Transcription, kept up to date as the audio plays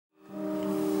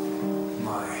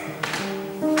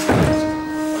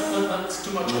it's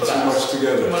too much Not collapse. too much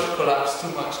together. Too much collapse,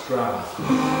 too much drama.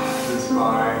 It's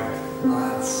fine.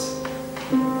 That's...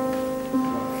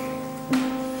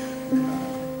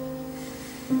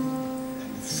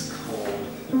 It's cold.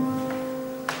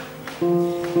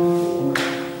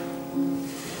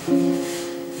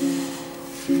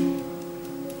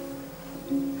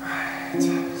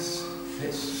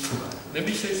 Let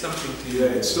me say something to you.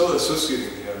 Yeah, it's still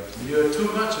associating. Yeah. You're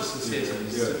too much associating.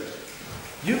 Yeah.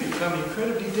 You become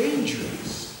incredibly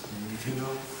dangerous. You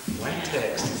know, one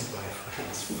text is by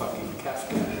Franz fucking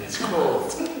Kafka, and it's called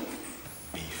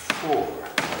Before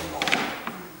the Law.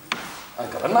 I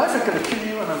got a knife, I'm gonna kill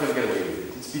you, and I'm gonna get away with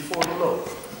it. It's before the law.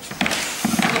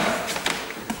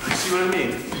 You see what I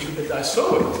mean? I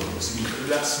saw it.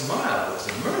 That smile was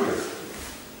a murder.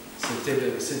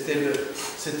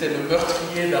 C'était le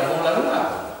meurtrier d'avant la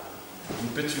loi. Il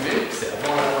peut tuer, c'est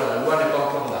avant la loi. La loi n'est pas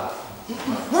encore là.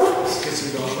 Qu'est-ce que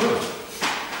c'est dangereux?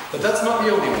 But that's not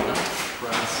the only one, huh?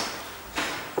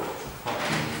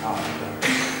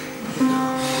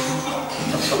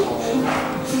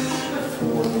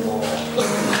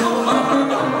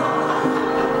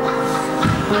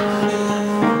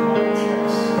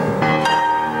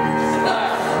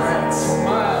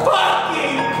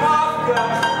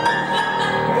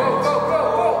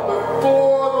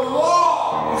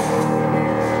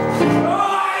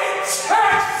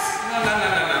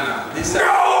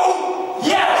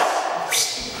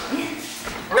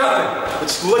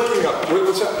 Licking up.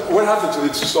 What happens?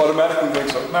 It just automatically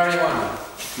makes up. Marijuana.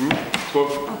 Well,